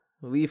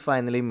We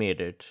finally made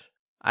it.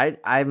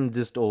 I'm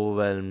just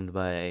overwhelmed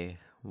by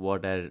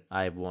what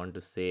I want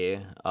to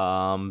say.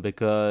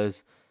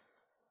 Because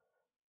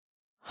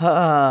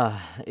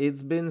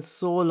it's been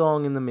so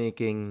long in the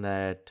making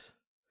that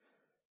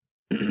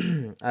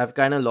I've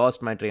kind of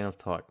lost my train of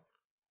thought.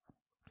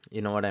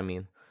 You know what I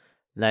mean?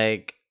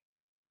 Like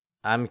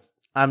I'm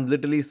I'm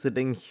literally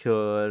sitting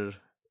here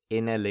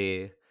in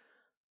LA,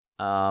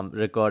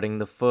 recording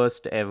the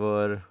first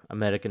ever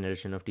American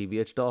edition of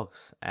TBH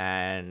Talks,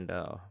 and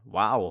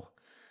wow,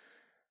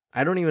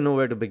 I don't even know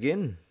where to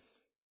begin.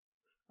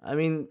 I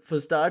mean, for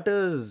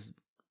starters,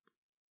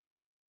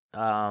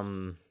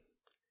 um,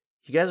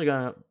 you guys are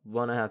gonna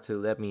wanna have to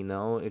let me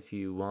know if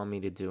you want me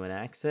to do an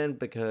accent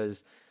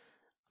because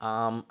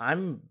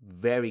I'm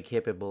very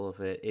capable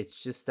of it. It's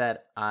just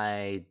that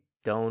I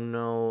don't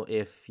know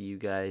if you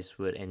guys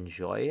would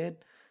enjoy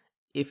it.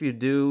 If you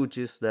do,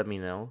 just let me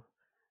know.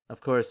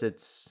 Of course,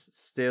 it's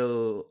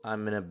still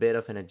I'm in a bit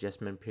of an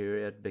adjustment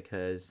period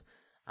because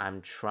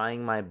I'm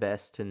trying my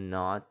best to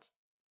not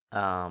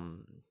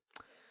um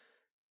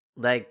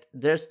like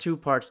there's two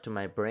parts to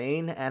my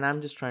brain and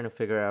I'm just trying to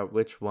figure out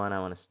which one I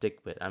want to stick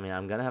with. I mean,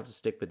 I'm going to have to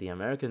stick with the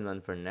American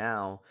one for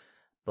now,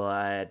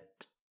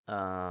 but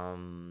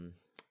um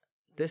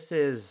this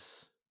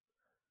is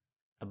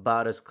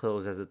about as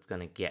close as it's going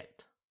to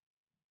get.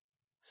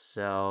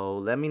 So,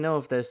 let me know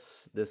if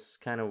this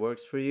kind of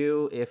works for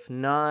you. If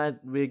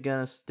not, we're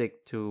going to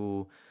stick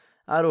to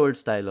our old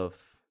style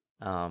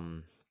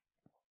um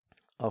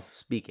of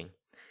speaking.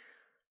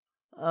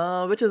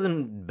 Which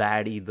isn't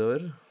bad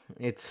either.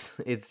 It's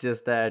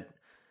just that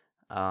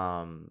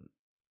um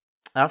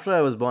after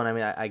I was born, I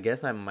mean, I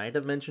guess I might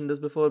have mentioned this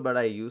before, but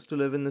I used to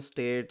live in the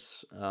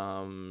States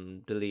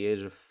till the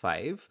age of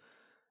 5,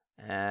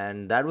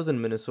 and that was in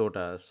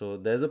Minnesota. So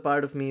there's a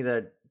part of me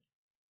that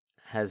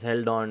has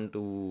held on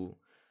to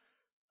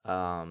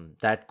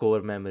that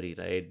core memory,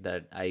 right?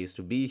 That I used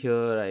to be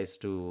here, I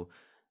used to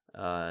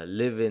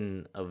live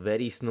in a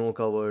very snow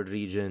covered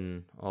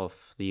region of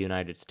the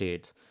United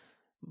States.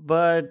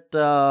 But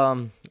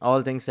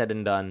all things said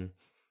and done,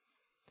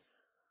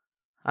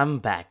 I'm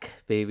back,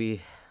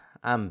 baby.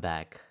 I'm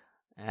back,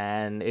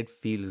 and it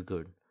feels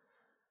good.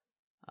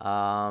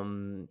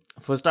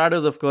 For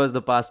starters, of course,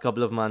 the past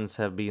couple of months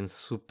have been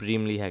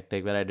supremely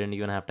hectic where I didn't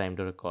even have time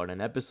to record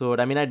an episode.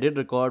 I mean, I did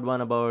record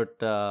one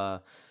about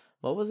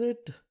what was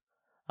it?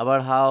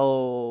 About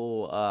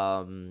how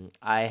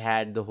I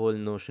had the whole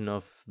notion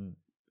of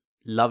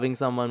loving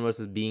someone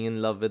versus being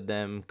in love with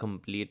them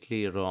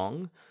completely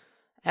wrong.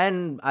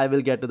 And I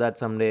will get to that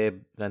someday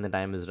when the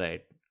time is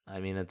right. I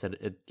mean,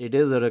 it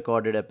is a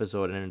recorded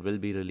episode and it will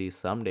be released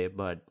someday,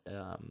 but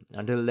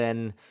until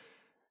then,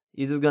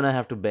 you're just gonna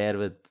have to bear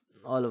with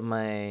all of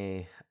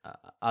my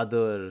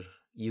other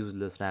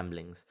useless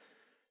ramblings.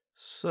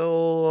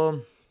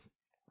 So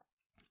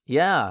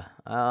yeah,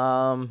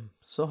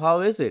 so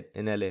how is it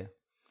in LA?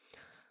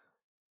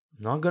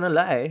 Not gonna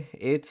lie,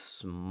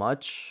 it's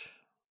much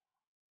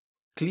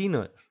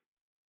cleaner.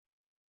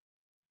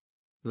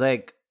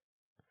 Like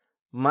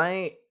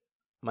my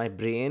my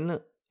brain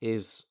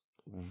is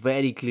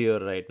very clear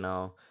right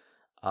now.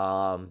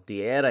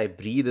 The air I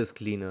breathe is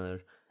cleaner.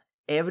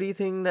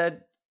 Everything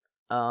that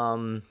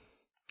um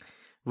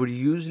would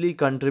usually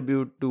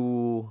contribute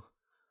to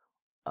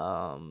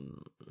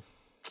um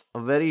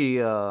a very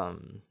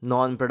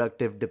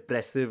non-productive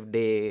depressive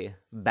day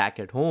back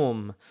at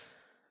home,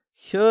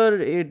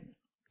 here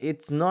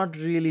it's not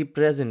really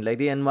present. Like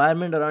the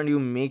environment around you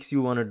makes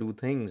you want to do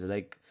things.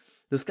 Like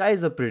the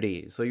skies are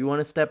pretty, so you want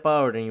to step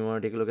out and you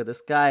want to take a look at the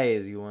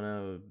skies. You want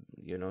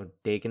to,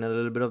 take in a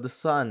little bit of the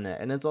sun,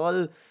 and it's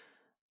all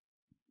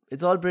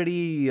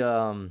pretty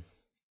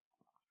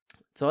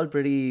it's all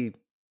pretty,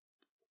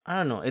 I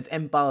don't know, it's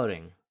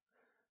empowering.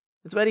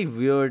 It's very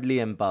weirdly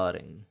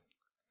empowering.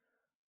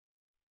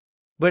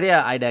 But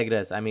yeah, I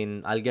digress. I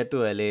mean, I'll get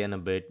to LA in a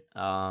bit.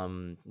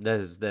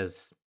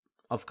 There's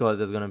of course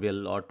there's gonna be a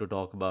lot to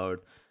talk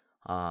about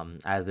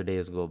as the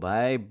days go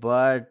by.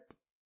 But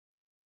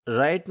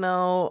right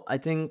now, I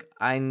think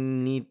I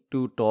need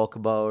to talk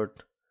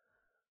about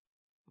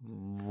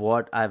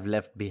what I've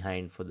left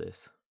behind for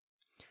this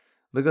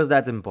because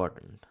that's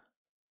important.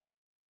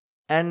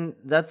 And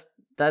that's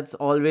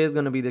always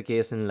going to be the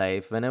case in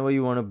life. Whenever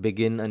you want to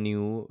begin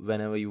anew,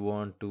 whenever you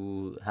want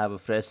to have a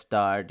fresh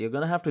start, you're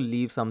going to have to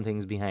leave some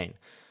things behind.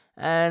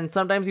 And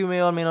sometimes you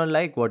may or may not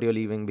like what you're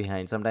leaving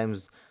behind.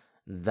 Sometimes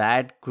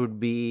that could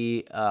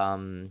be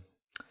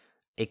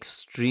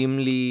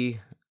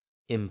extremely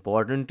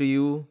important to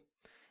you.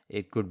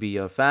 It could be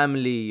your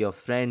family, your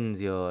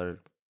friends, your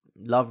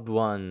loved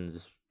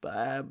ones.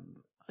 uh,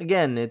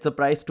 Again, it's a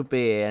price to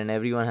pay, and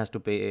everyone has to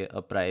pay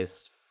a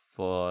price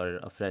for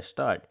a fresh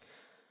start.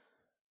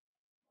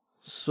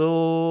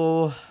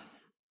 So,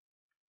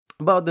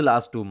 about the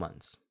last 2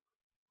 months,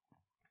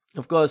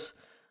 of course,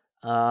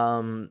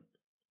 um,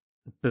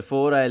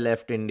 before I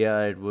left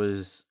India, it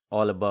was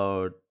all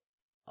about,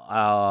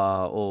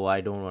 oh,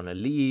 I don't want to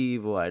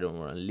leave, oh, I don't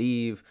want to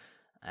leave,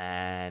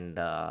 and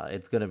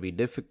it's gonna be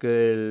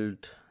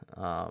difficult.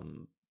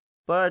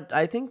 But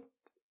I think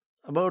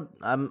about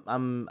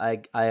I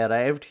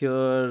arrived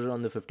here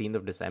on the 15th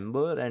of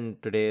December,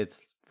 and today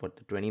it's what,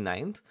 the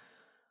 29th,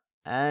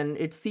 and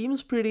it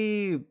seems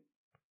pretty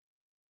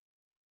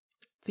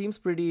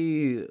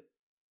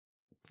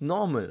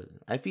normal.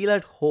 I feel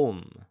at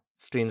home,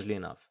 strangely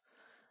enough.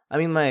 I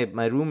mean,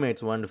 my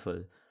roommate's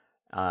wonderful.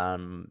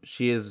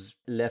 She has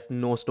left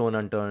no stone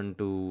unturned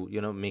to,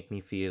 make me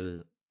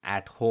feel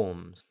at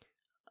home.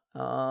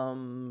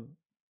 Um,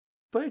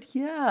 but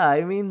yeah,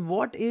 I mean,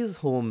 what is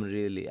home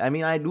really? I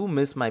mean, I do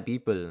miss my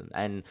people,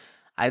 and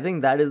I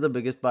think that is the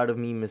biggest part of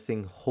me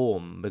missing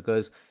home,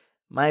 because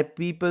my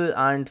people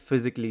aren't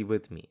physically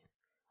with me.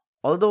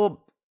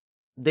 Although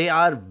they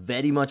are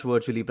very much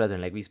virtually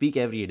present. Like, we speak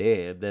every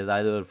day. There's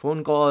either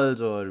phone calls,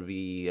 or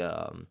we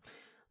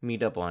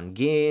meet up on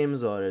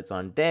games, or it's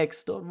on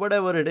text, or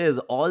whatever it is.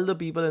 All the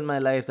people in my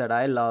life that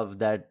I love,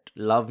 that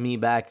love me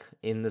back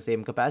in the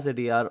same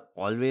capacity, are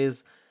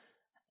always,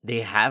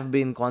 they have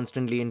been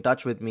constantly in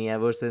touch with me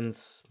ever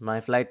since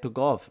my flight took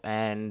off,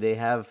 and they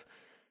have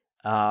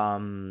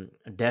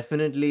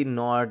definitely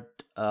not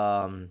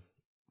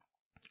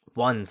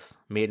once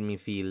made me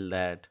feel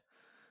that,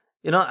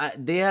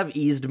 they have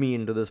eased me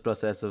into this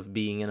process of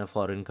being in a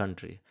foreign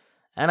country,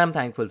 and I'm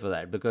thankful for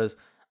that, because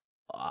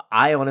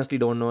I honestly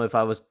don't know if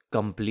I was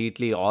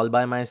completely all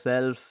by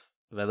myself,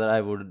 whether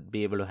I would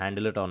be able to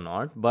handle it or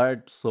not,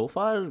 but so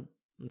far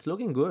it's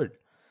looking good.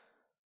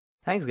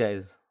 Thanks,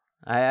 guys.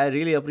 I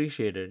really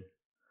appreciate it.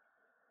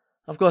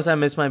 Of course, I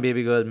miss my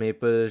baby girl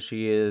Maple.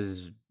 She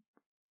is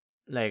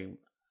like,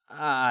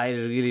 I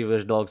really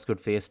wish dogs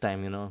could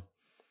FaceTime,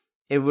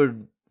 It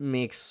would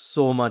make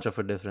so much of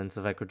a difference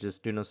if I could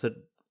just, sit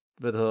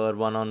with her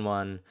one on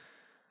one.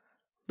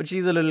 But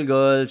she's a little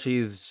girl.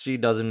 She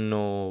doesn't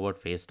know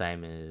what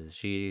FaceTime is.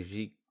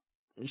 She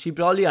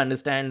probably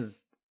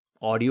understands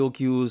audio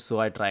cues, so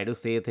I try to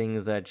say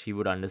things that she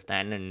would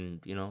understand, and,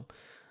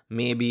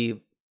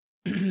 maybe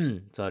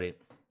sorry.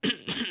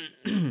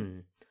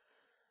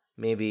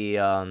 Maybe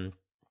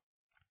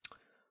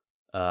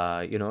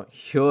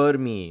hear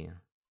me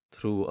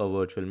through a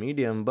virtual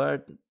medium,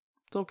 but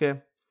it's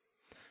okay.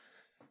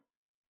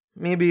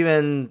 Maybe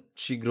when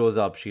she grows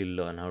up, she'll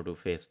learn how to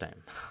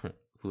FaceTime.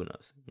 Who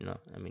knows?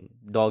 I mean,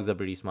 dogs are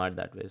pretty smart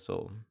that way,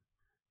 so.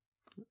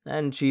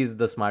 And she's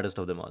the smartest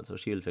of them all, so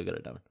she'll figure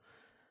it out.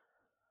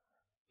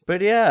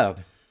 But yeah,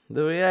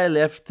 the way I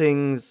left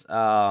things,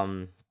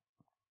 of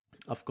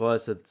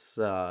course, it's,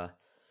 um,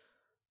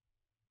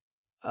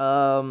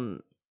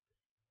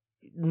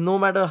 no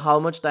matter how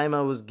much time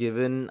I was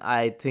given,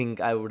 I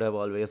think I would have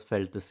always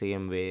felt the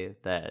same way,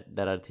 that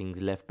there are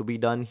things left to be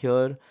done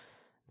here,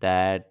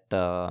 that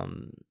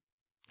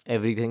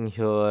everything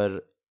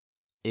here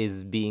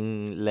is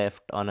being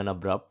left on an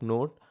abrupt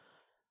note.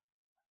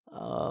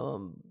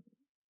 Um,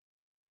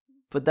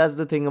 but that's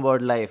the thing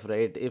about life,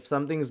 right? If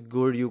something's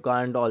good, you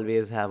can't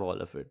always have all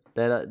of it.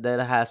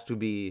 There has to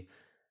be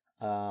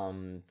a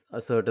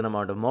certain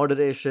amount of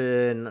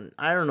moderation.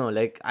 I don't know,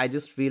 like, I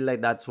just feel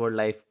like that's what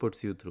life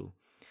puts you through.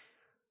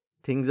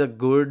 Things are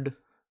good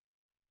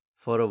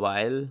for a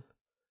while,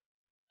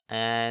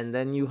 and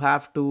then you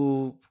have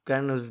to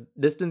kind of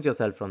distance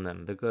yourself from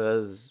them,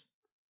 because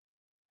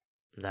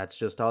that's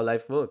just how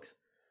life works.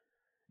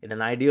 In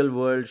an ideal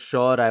world,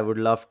 sure, I would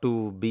love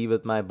to be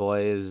with my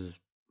boys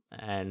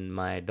and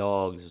my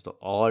dogs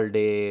all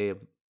day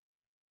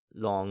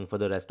long for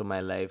the rest of my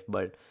life,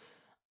 but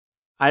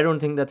I don't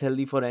think that's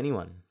healthy for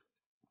anyone.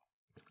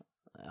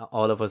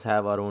 All of us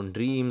have our own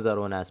dreams, our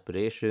own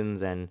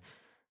aspirations, and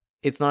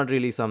it's not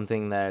really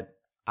something that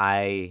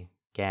I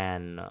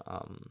can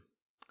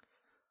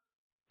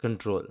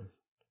control.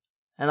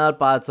 And our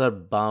paths are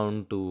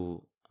bound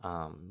to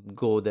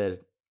go their,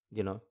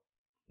 you know,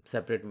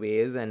 separate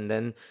ways, and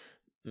then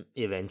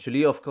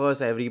eventually, of course,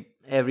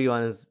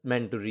 everyone is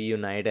meant to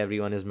reunite.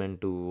 Everyone is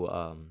meant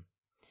to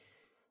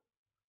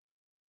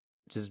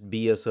just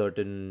be a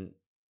certain,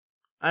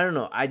 I don't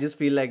know. I just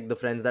feel like the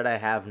friends that I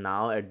have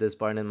now at this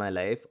point in my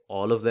life,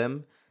 all of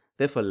them,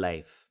 they're for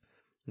life.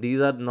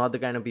 These are not the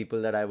kind of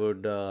people that I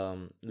would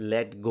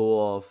let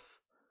go of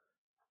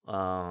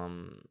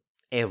um,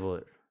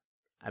 ever.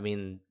 I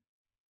mean,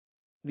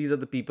 these are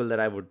the people that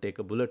I would take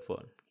a bullet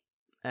for.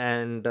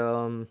 And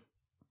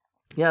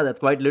yeah, that's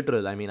quite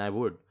literal. I mean, I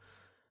would.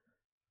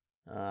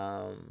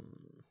 Um,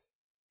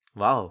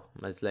 wow,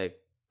 it's like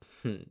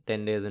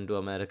 10 days into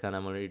America and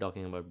I'm already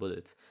talking about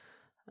bullets.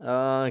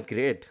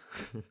 Great.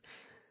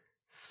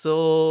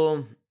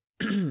 So,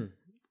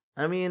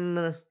 I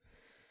mean,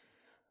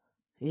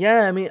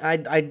 yeah, I mean,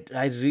 I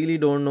really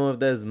don't know if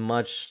there's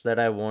much that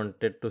I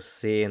wanted to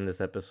say in this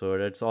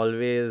episode. It's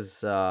always,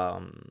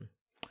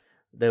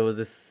 there was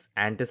this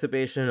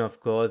anticipation,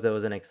 of course, there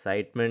was an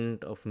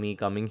excitement of me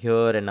coming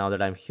here, and now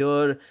that I'm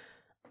here,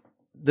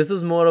 this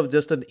is more of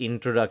just an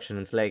introduction.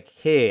 It's like,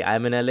 hey,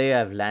 I'm in LA,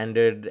 I've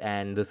landed,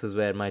 and this is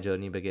where my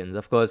journey begins.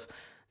 Of course,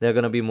 there are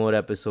gonna be more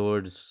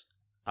episodes,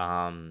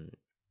 um,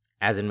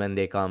 as and when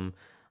they come.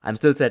 I'm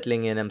still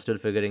settling in, I'm still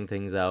figuring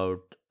things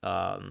out.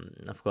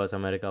 Of course,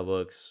 America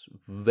works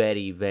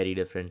very, very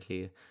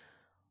differently.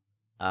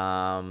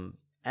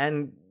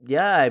 And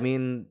yeah, I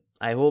mean,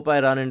 I hope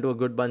I run into a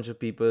good bunch of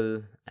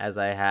people as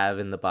I have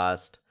in the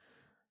past.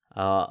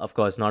 Of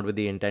course, not with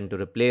the intent to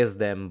replace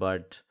them,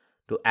 but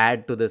to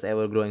add to this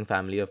ever growing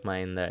family of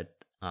mine that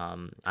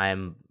I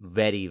am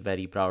very,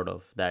 very proud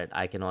of, that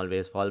I can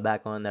always fall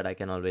back on, that I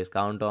can always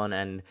count on,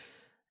 and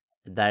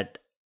that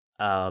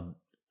uh,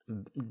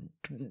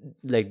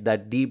 like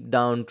that deep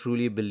down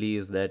truly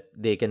believes that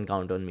they can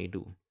count on me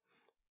too,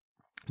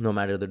 no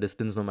matter the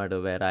distance, no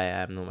matter where I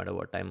am, no matter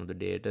what time of the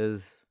day it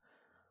is.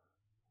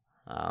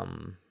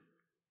 um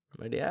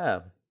but yeah,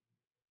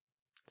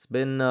 it's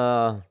been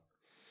uh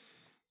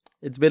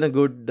it's been a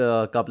good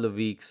couple of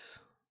weeks.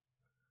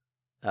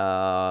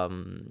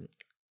 um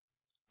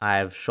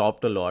I've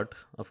shopped a lot,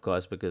 of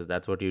course, because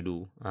that's what you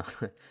do.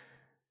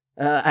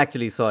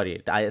 Actually,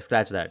 sorry, I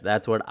scratch that.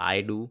 That's what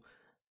I do.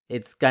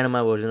 It's kind of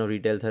my version of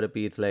retail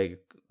therapy. It's like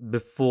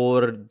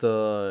before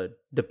the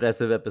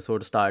depressive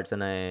episode starts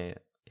and I,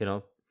 you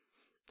know,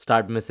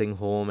 start missing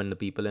home and the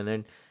people in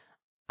it,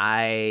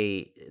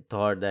 I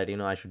thought that,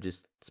 I should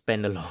just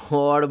spend a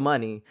lot of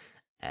money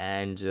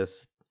and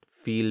just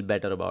feel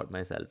better about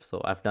myself.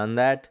 So I've done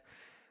that.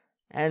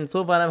 And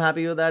so far, I'm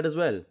happy with that as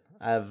well.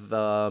 I've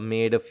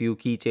made a few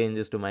key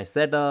changes to my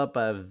setup.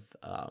 I've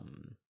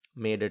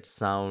made it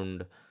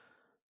sound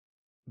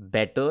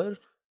better.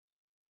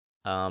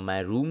 My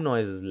room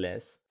noise is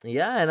less.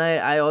 Yeah, and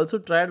I also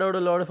tried out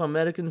a lot of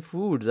American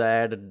foods. I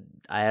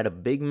had a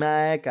Big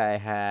Mac. I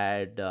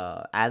had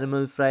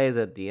animal fries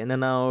at the In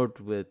and Out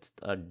with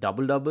a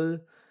double double.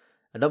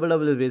 A double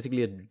double is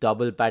basically a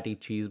double patty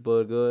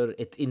cheeseburger.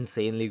 It's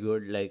insanely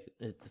good. Like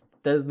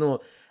there's no,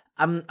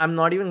 I'm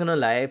not even gonna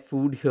lie.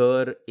 Food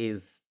here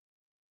is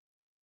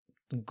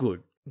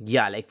good.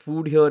 Yeah, like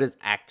food here is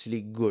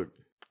actually good.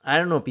 I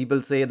don't know.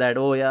 People say that,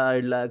 oh yeah,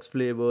 it lacks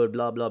flavor,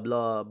 blah blah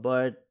blah.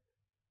 But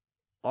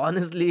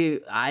honestly,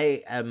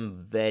 I am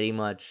very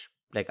much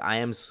like I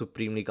am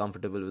supremely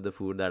comfortable with the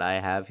food that I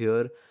have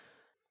here,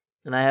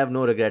 and I have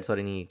no regrets or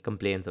any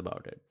complaints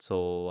about it.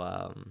 So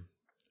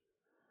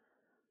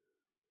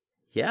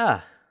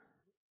yeah,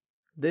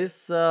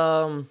 this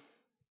this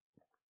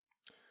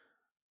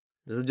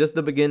is just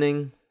the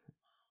beginning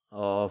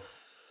of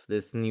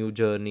this new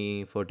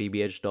journey for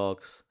TBH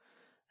Talks,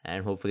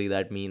 and hopefully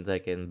that means I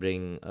can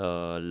bring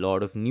a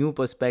lot of new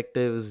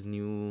perspectives,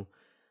 new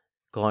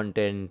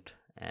content,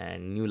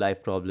 and new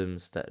life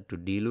problems that to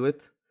deal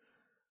with.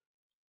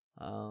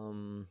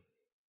 Um,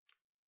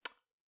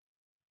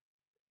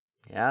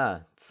 yeah,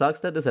 sucks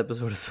that this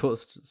episode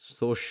is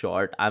so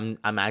short. I'm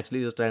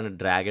actually just trying to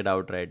drag it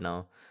out right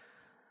now.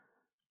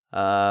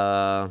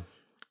 Uh,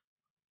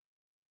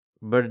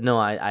 but no,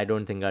 I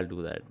don't think I'll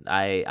do that.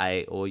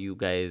 I owe you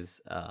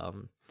guys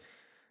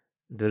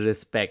the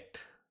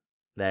respect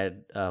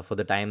that for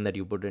the time that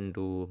you put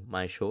into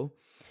my show.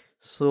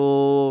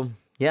 So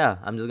yeah,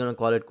 I'm just gonna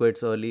call it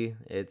quits early.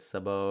 It's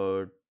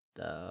about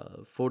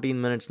 14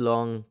 minutes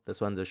long.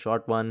 This one's a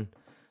short one.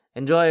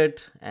 Enjoy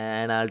it,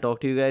 and I'll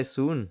talk to you guys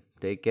soon.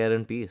 Take care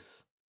and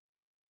peace.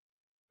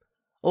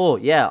 Oh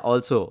yeah,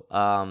 also,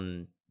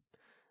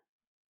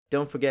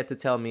 don't forget to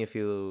tell me if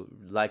you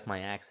like my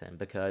accent,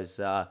 because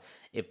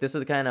if this is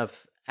the kind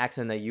of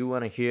accent that you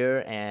want to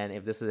hear, and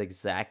if this is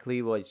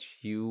exactly what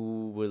you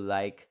would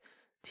like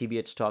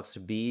TBH Talks to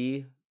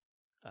be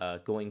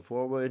going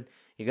forward,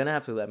 you're gonna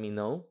have to let me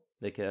know,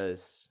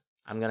 because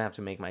I'm gonna have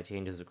to make my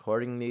changes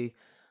accordingly.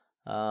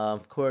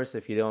 Of course,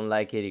 if you don't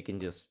like it, you can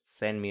just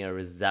send me a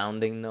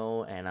resounding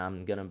no, and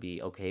I'm gonna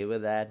be okay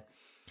with that.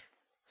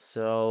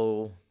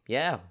 So,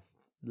 yeah,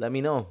 let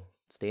me know.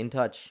 Stay in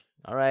touch.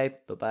 All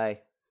right, bye bye.